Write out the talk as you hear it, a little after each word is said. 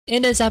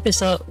In this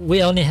episode,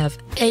 we only have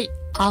 8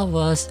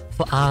 hours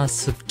for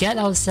us to get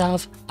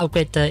ourselves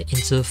upgraded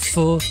into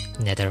full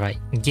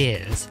Netherite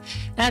gears.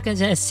 As you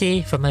can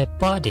see from my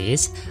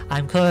bodies,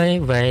 I'm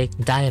currently wearing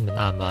diamond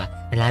armor,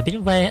 and I've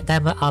been wearing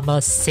diamond armor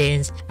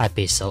since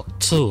episode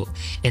 2.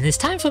 And it's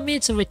time for me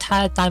to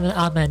retire diamond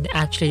armor and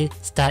actually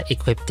start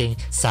equipping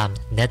some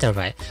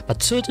Netherite. But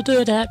to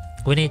do that,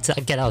 we need to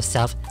get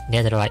ourselves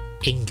Netherite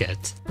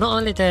ingot. Not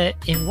only that,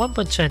 in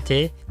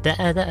 1.20, they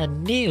added a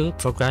new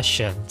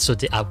progression to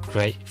the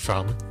upgrade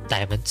from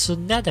diamond to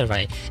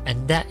Netherite,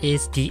 and that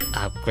is the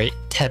upgrade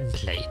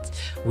template.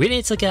 We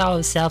need to get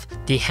ourselves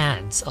the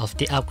hands of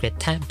the upgrade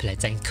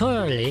template, and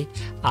currently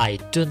I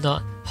do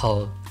not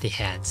hold the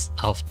hands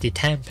of the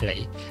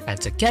template, and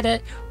to get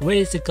it, we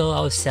need to go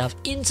ourselves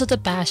into the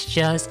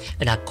bastions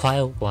and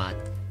acquire one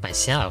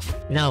myself.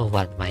 Now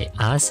one might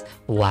ask,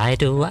 why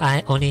do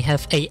I only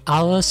have 8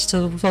 hours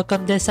to work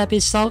on this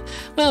episode?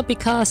 Well,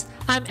 because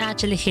I'm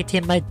actually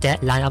hitting my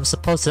deadline. I'm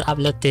supposed to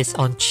upload this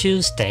on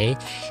Tuesday,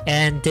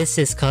 and this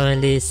is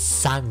currently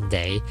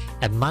Sunday,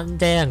 and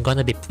Monday I'm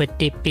gonna be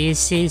pretty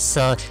busy,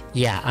 so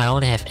yeah, I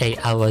only have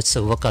 8 hours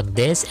to work on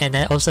this, and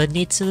I also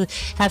need to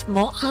have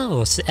more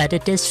hours to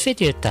edit this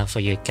video done for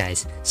you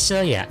guys.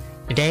 So yeah,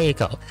 there you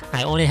go,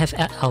 I only have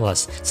 8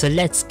 hours, so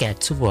let's get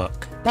to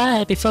work.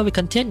 But before we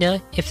continue,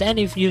 if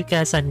any of you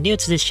guys are new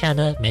to this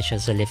channel, make sure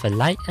to leave a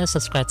like and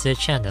subscribe to the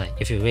channel.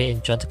 If you really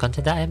enjoy the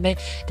content that I make,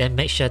 then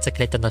make sure to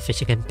click the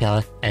notification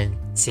bell and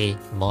see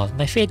more of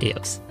my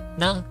videos.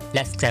 Now,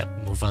 let's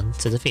move on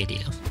to the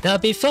video. Now,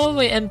 before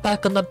we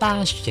embark on the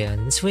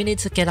bastions, we need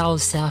to get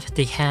ourselves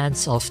the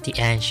hands of the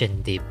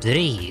ancient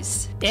debris.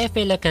 If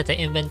we look at the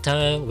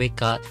inventory, we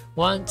got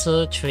 1,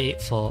 2, 3,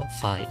 4,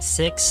 5,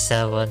 6,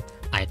 7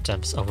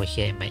 items over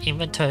here in my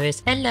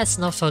inventories, and let's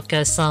not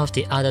forget some of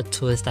the other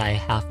tools that I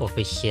have over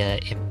here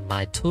in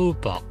my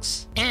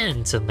toolbox.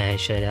 And to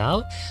measure it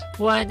out,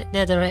 1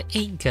 netherite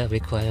ingot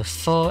requires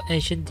 4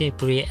 ancient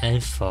debris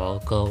and 4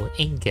 gold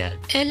ingot.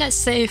 And let's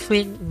say if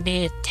we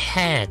need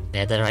 10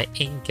 netherite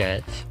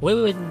ingot, we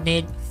will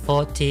need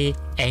 40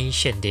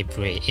 ancient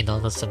debris in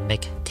order to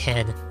make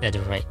 10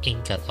 netherite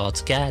ingot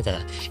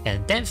altogether.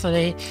 And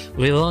thankfully,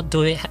 we won't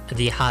do it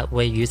the hard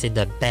way using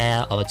the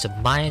bear or to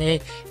mine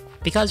it,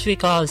 because we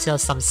got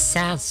ourselves some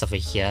sands over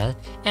here.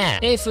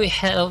 And if we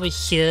head over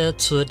here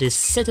to the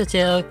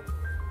citadel,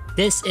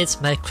 this is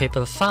my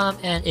creeper farm,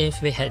 and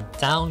if we head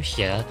down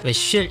here, we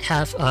should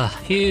have a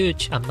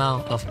huge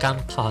amount of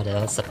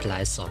gunpowder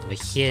supplies over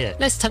here.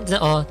 Let's turn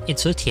them all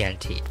into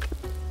TNT.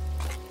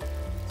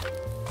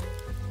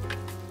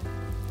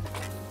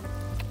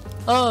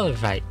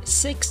 Alright,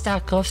 6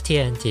 stacks of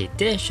TNT.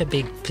 There should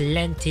be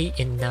plenty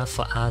enough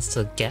for us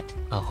to get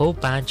a whole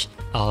bunch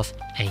of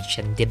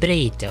ancient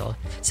debris though.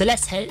 So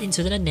let's head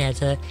into the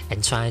nether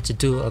and try to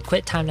do a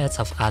quick time lapse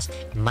of us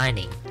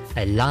mining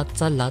a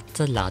lot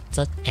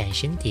of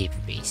ancient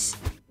debris.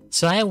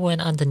 So I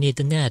went underneath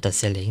the nether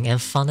ceiling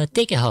and found a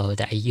dig hole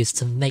that I used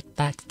to make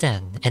back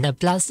then, and I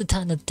blasted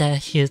down the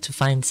depth here to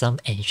find some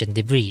ancient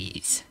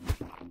debris.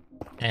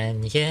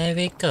 And here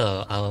we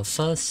go, our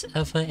first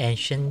ever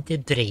ancient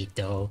debris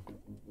though.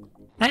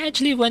 I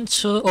actually went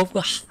through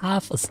over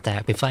half a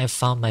stack before I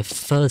found my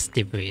first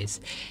debris,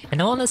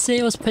 and honestly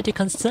it was pretty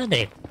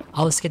concerning.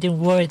 I was getting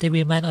worried that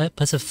we might not be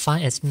able to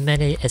find as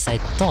many as I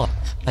thought,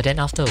 but then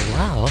after a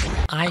while,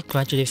 I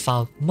gradually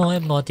found more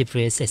and more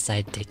debris as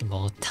I dig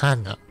more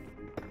tunnel.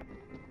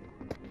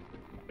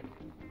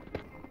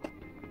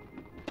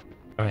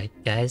 Alright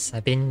guys,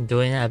 I've been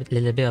doing a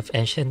little bit of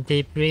ancient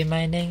debris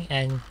mining,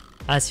 and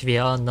as we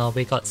all know,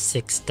 we got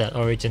 6 that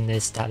originally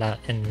started,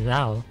 and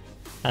now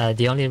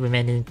the only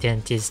remaining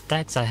TNT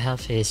stacks I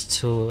have is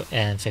 2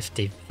 and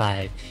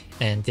 55,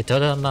 and the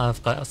total amount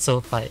I've got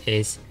so far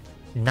is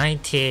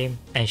 19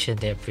 ancient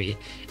debris.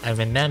 And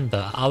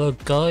remember, our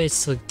goal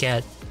is to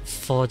get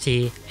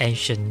 40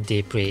 ancient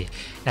debris,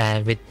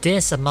 and with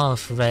this amount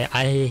of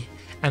rate,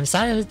 I'm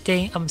starting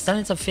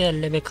to feel a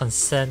little bit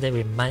concerned that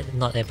we might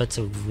not be able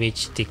to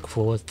reach the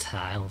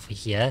quota over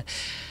here.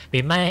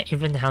 We might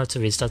even have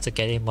to resort to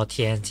getting more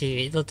TNT,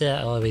 either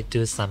that or we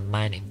do some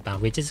mining, but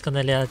we're just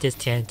gonna let out this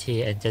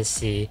TNT and just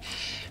see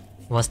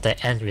what's the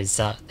end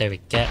result that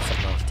we get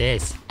from all of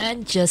this.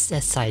 And just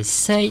as I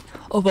said,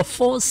 over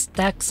 4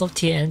 stacks of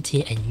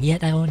TNT, and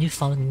yet I only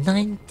found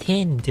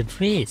 19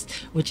 debris,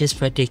 which is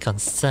pretty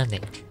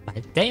concerning.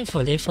 But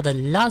thankfully for the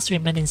last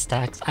remaining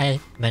stacks, I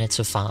managed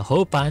to find a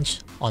whole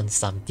bunch on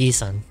some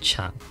decent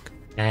chunk.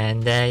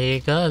 And there you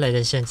go,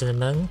 ladies and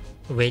gentlemen,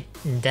 with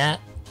that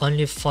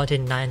only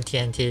 49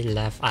 TNT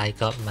left, I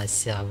got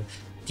myself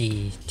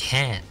the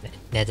 10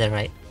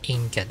 netherite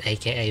ingot,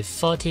 aka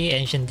 40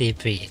 ancient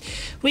debris.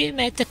 We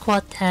made the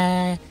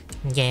quota!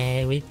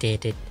 Yeah, we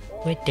did it.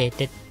 We did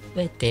it.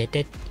 We did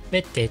it.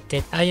 We did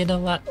it. You know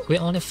what? We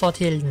only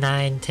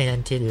 49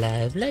 TNT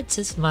left. Let's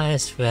just might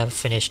as well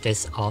finish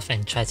this off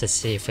and try to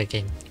see if we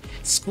can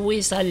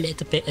squeeze a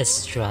little bit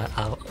extra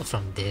out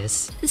from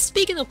this.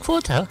 Speaking of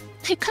quota,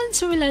 I kind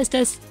of realized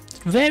that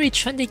very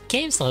trendy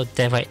games out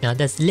there right now.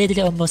 That's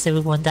literally almost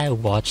everyone that I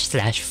watch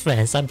 /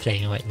 friends I'm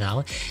playing right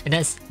now, and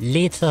that's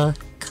Little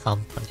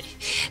Company.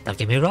 Don't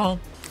get me wrong,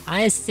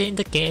 I've seen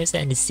the games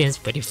and it seems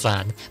pretty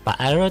fun, but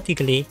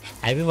ironically,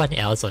 everyone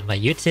else on my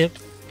YouTube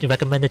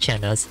recommended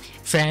channels,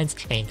 friends,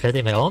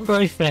 including my own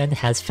boyfriend,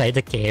 has played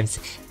the games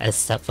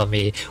except for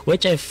me,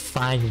 which I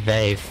find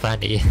very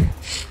funny.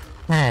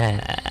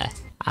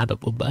 I'm a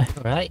boomer.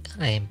 Alright,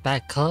 I am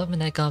back home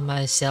and I got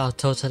myself a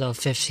total of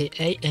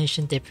 58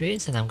 ancient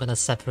debris, and I'm gonna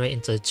separate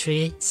into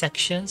 3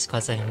 sections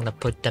because I'm gonna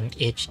put them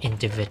each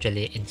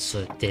individually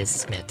into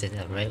this method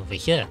right over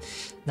here.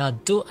 Now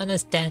do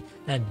understand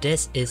that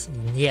this is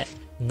yet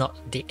not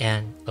the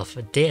end of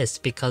this,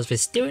 because we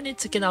still need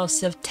to get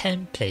ourselves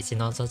templates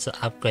in order to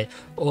upgrade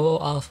all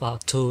of our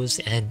tools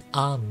and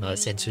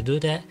armors, and to do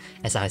that,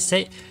 as I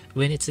said,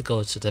 we need to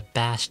go to the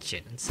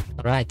bastions.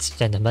 Alright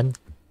gentlemen,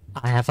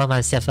 I have found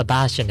myself a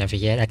bastion over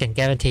here. I can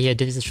guarantee you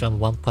this is from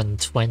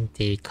 1.20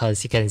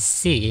 because you can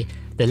see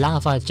the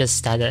lava just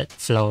started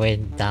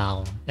flowing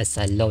down as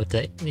I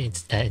loaded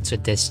it into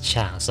this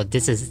chunk. So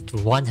this is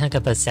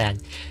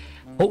 100%.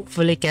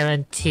 Hopefully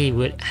guarantee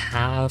we'll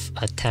have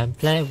a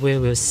template. We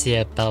will see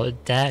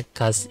about that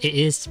because it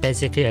is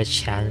basically a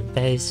challenge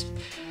base.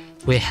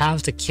 We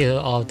have to kill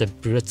all the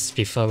brutes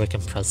before we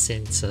can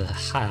proceed to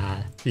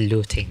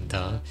looting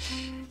though.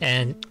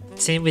 And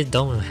since we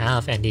don't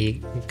have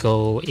any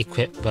gold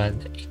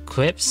equipment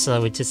equipped,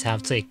 so we just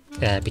have to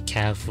be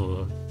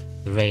careful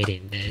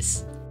raiding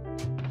this.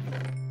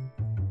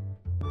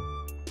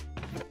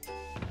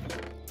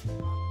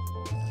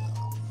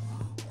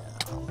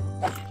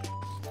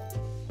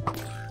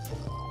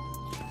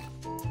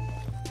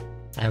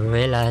 I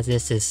realize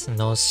this is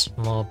no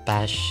small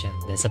bastion.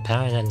 There's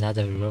apparently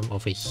another room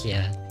over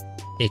here.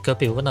 It could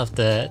be one of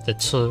the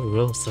 2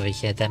 rooms over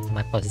here that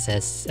might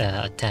possess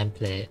a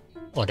template,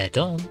 or they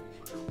don't.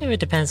 Maybe it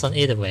depends on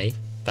either way,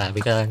 but we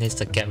gotta need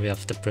to get rid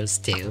of the brute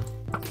still.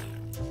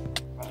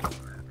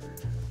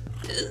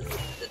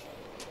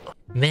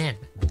 Man,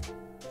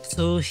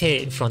 2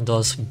 hits from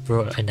those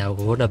brute and I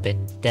would have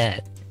been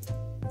dead.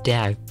 They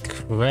are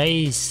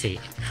crazy.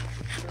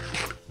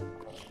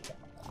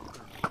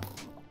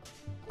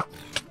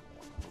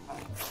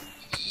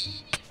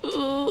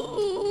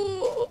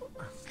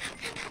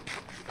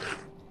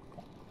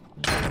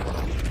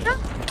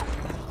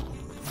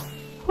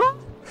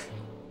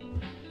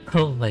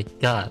 Oh my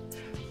god.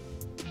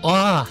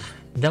 Oh,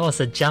 that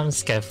was a jump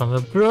scare from a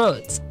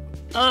brute.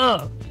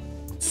 Oh,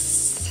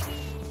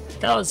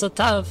 that was so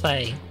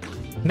terrifying.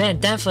 Man,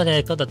 definitely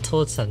I got the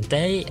totem.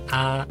 They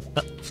are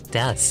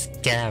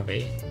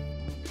scary.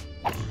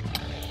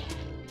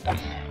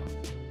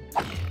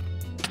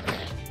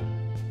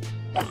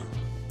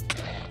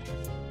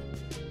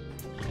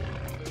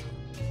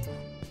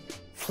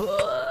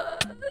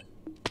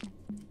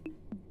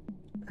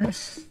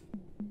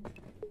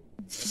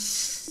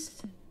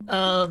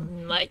 Oh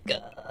my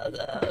god,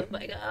 oh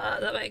my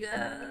god, oh my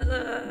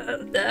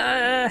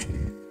god.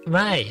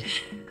 Right,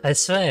 I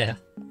swear.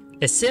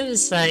 It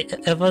seems like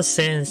ever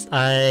since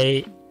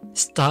I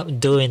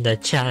stopped doing the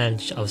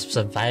challenge of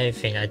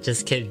surviving, I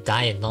just keep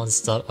dying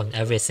non-stop on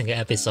every single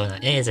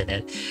episode, isn't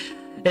it?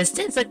 Is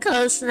this a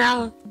curse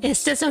now?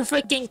 Is this a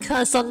freaking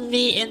curse on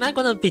me? Am I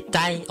gonna be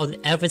dying on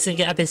every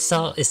single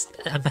episode?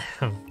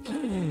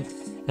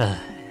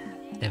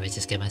 Let me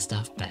just get my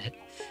stuff back.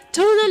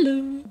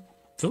 Toodaloo!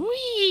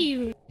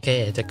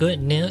 Okay, the good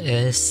news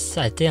is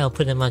I think I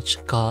pretty much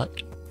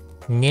got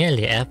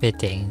nearly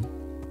everything.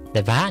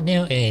 The bad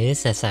news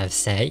is, as I've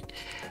said,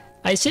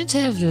 I seem to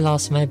have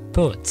lost my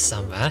boot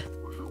somewhere.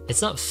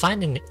 It's not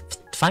finding it.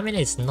 5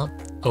 minutes is not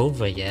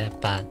over yet,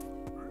 but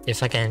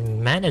if I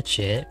can manage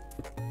it,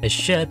 I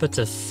should be able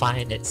to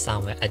find it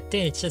somewhere. I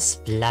think it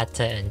just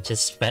splattered and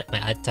just spread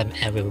my item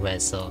everywhere,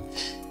 so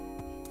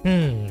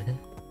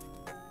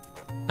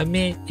I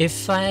mean,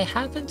 if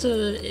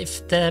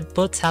the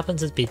boots happen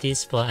to be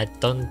this one, I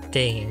don't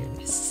think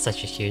it's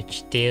such a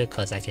huge deal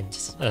because I can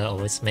just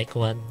always make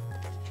one.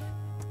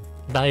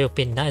 But it would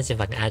be nice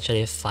if I can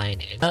actually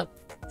find it. But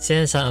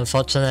since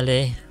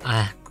unfortunately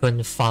I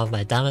couldn't find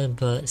my diamond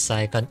boot, so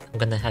I'm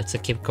gonna have to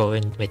keep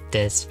going with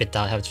this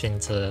without having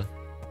to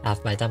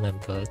have my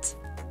diamond boot.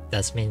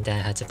 That means that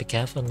I have to be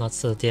careful not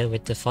to deal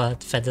with the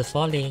feather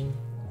falling.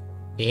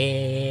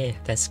 Yeah,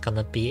 that's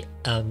gonna be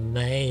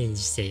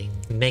amazing.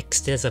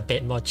 Makes this a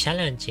bit more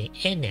challenging,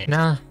 isn't it?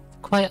 Now,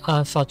 quite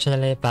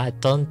unfortunately, but I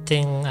don't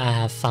think I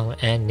have found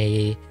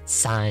any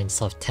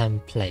signs of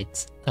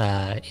templates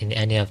in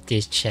any of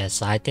these chests.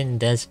 So I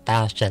think this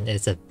bastion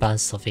is a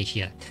bust over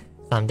here.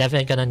 So I'm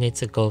definitely gonna need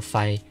to go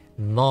find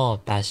more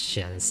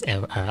bastions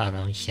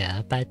around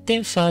here. But I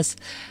think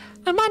first,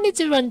 I might need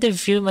to run the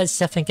view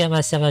myself and get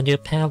myself a new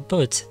pair of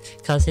boots,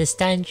 cause it's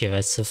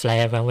dangerous to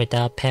fly around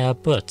without a pair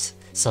of boots.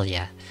 So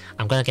yeah,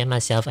 I'm gonna get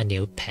myself a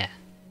new pair.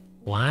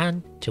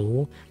 1,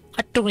 2,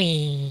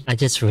 3. I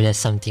just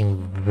realized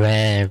something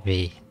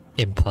very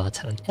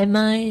important. Am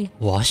I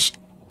washed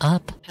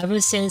up? Ever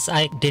since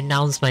I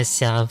denounced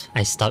myself,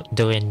 I stopped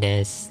doing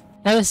this.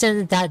 Ever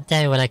since that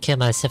day when I killed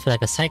myself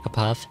like a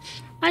psychopath,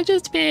 I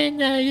just been,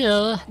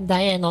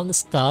 dying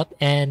non-stop,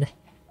 and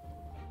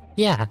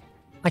yeah,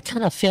 I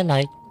kind of feel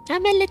like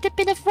I'm a little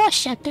bit of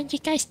rush up, don't you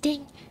guys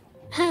think?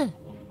 Huh?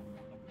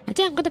 I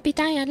think I'm gonna be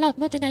dying a lot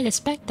more than I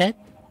expected.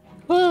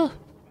 Oh,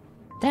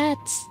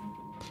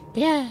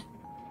 yeah,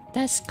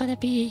 that's gonna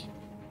be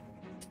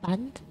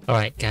fun.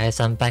 Alright guys,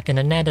 I'm back in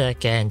the nether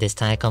again. This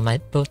time I got my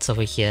boots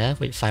over here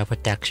with fire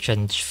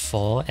protection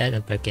 4 and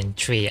a breaking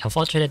 3.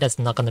 Unfortunately, there's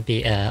not gonna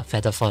be a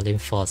feather falling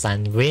 4, so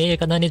I'm really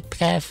gonna need to be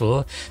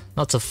careful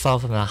not to fall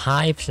from a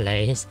high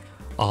place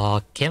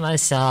or kill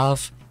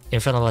myself in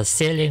front of a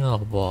ceiling or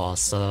wall.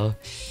 So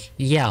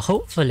yeah,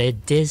 hopefully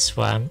this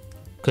one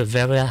could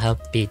very well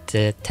help beat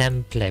the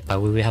template,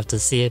 but we will have to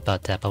see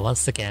about that. But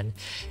once again,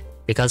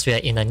 because we are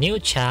in a new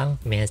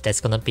chunk, means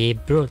there's gonna be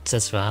brutes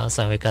as well,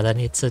 so we're gonna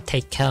need to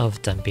take care of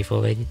them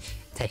before we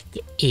take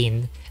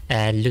in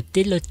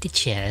looty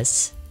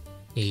chests.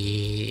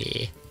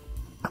 Yeah.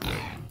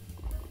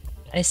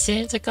 I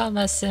seem to got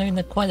myself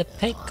in quite a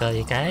pickle,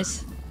 you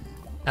guys.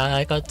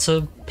 I got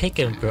 2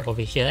 pigeon brutes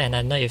over here, and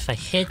I know if I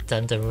hit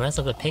them, the rest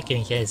of the pigeon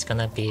here is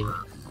gonna be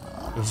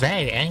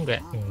very angry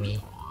at me.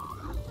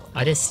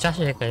 I think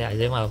strategically, I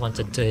think what I want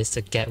to do is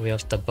to get rid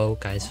of the bow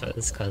guys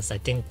first, because I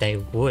think they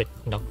would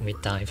knock me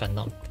down if I'm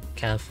not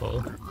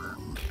careful.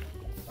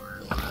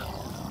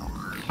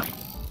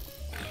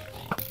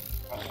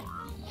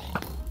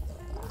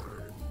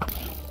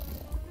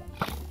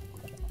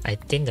 I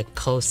think the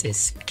coast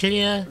is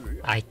clear.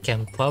 I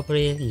can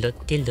probably loot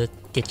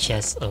the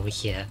chest over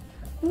here.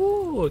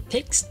 Ooh,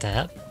 pig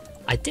step.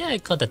 I think I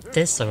got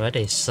this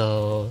already,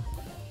 so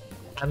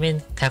I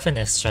mean, having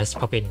extra is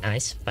probably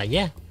nice, but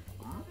yeah.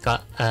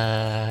 Got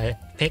a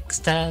pig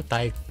step, but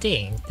I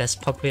think there's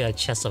probably a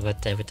chest over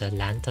there with the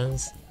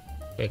lanterns.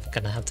 We're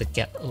gonna have to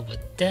get over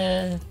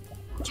there.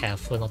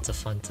 Careful not to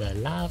fall into the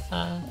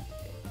lava.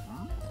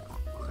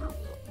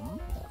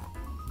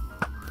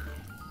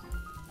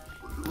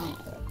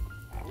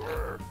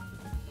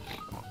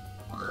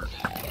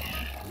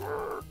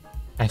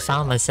 I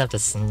found myself the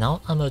snow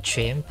armor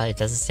trim, but it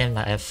doesn't seem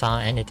like I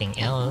found anything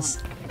else.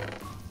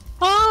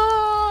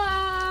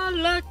 Oh,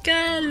 look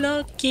at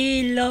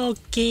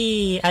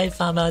Loki! I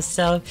found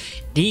myself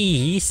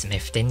the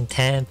smithing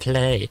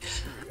template.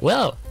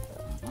 Well,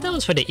 that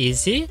was pretty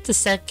easy. The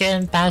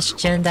second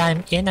bastion that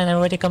I'm in, and I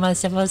already got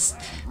myself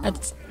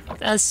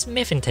a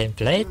smithing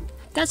template.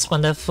 That's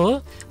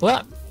wonderful.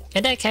 Well,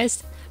 in that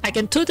case, I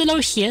can toodle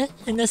here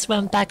and just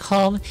run back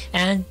home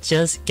and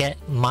just get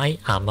my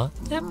armor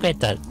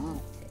upgraded.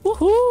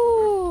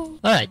 Woohoo!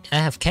 Alright, I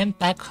have came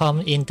back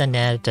home in the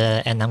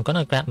nether and I'm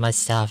gonna grab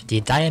myself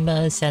the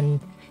diamonds, and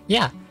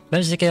yeah,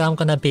 basically what I'm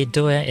gonna be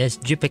doing is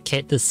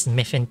duplicate the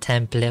smithing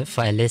template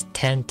for at least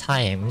 10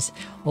 times.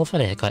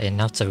 Hopefully I got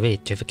enough to really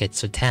duplicate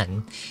to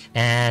 10.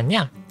 And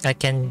yeah, I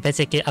can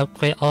basically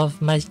upgrade all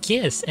of my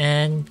gears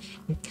and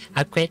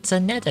upgrade to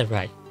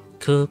netherite.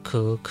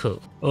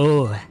 Cool.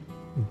 Oh,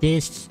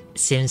 this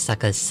seems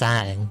like a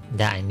sign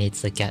that I need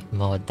to get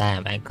more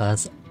diamond,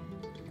 because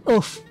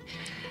oof,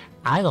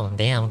 I don't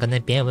think I'm gonna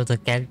be able to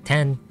get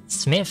 10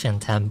 smithing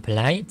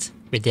templates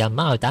with the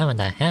amount of diamond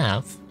I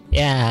have.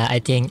 Yeah, I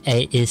think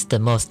 8 is the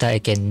most that I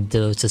can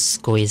do to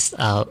squeeze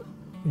out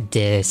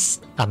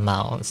this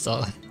amount,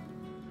 so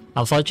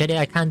unfortunately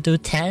I can't do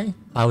 10,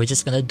 but we're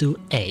just gonna do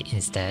 8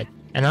 instead.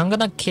 And I'm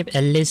gonna keep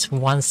at least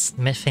one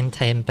smithing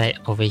template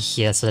over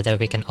here so that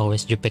we can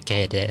always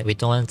duplicate it. We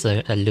don't want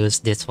to lose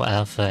this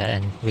forever,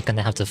 and we're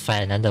gonna have to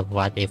find another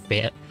one if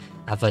we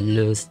ever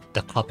lose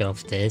the copy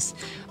of this.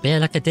 But yeah,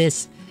 look at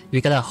this. We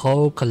got a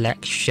whole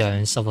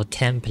collection of a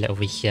template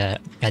over here.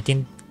 I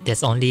think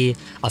there's only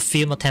a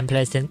few more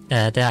templates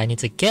that I need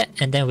to get,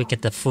 and then we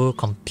get the full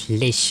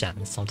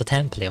completion of the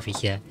template over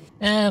here.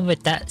 And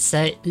with that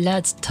said,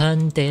 let's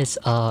turn this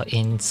all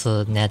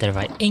into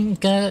netherite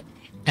ingot,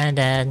 and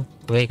then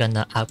we're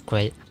gonna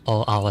upgrade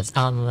all our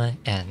armor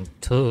and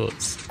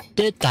tools.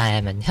 The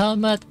diamond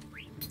helmet,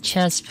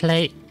 chest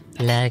plate,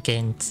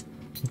 leggings,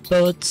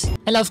 boots,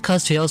 and of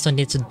course we also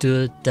need to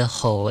do the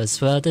hole as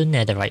well, the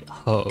netherite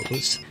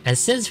holes. And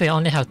since we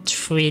only have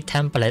 3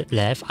 templates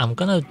left, I'm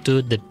gonna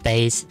do the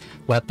base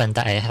weapon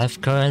that I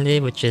have currently,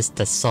 which is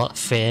the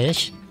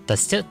swordfish, the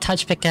steel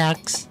touch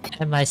pickaxe,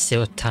 and my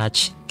steel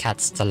touch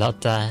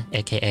catslaughter,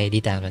 aka the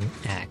diamond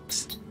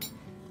axe.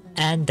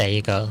 And there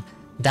you go.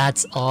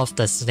 That's all of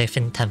the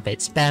smithing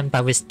template spam,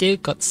 but we still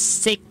got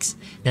 6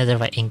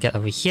 netherite ingot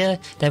over here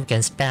that we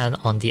can spend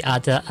on the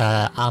other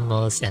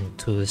armors and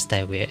tools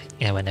that we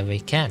get whenever we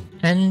can.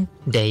 And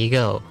there you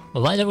go.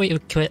 Why don't we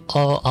equip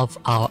all of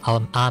our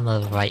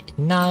armor right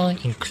now,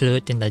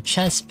 including the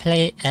chest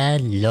plate,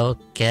 and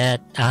look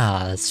at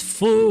us,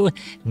 full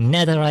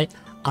netherite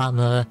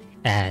armor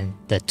and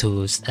the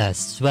tools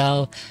as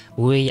well.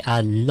 We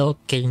are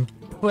looking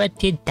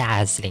pretty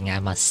dazzling, I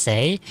must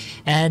say,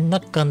 and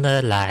not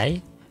gonna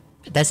lie,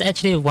 there's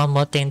actually one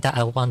more thing that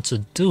I want to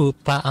do,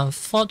 but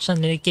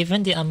unfortunately,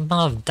 given the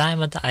amount of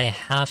diamond that I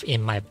have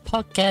in my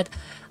pocket,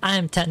 I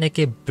am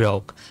technically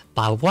broke.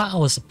 But what I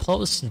was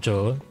supposed to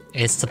do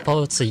is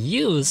supposed to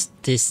use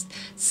this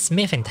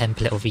smithing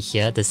template over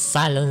here, the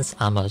silence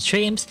armor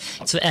trims,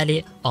 to add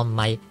it on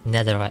my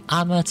netherite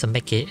armor to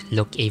make it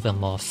look even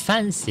more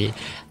fancy.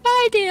 But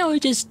I think I will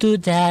just do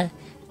that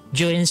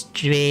during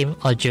stream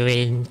or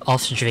during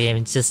off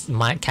stream, just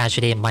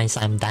casually mine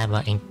some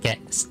diamond and get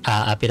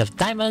a bit of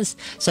diamonds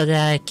so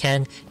that I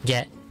can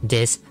get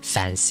this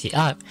fancy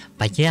art.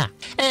 But yeah,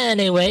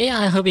 anyway,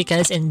 I hope you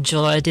guys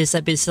enjoyed this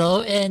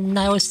episode and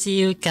I will see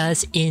you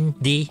guys in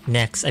the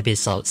next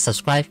episode.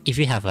 Subscribe if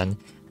you haven't.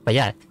 But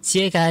yeah,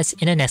 see you guys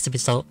in the next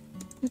episode.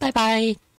 Bye bye.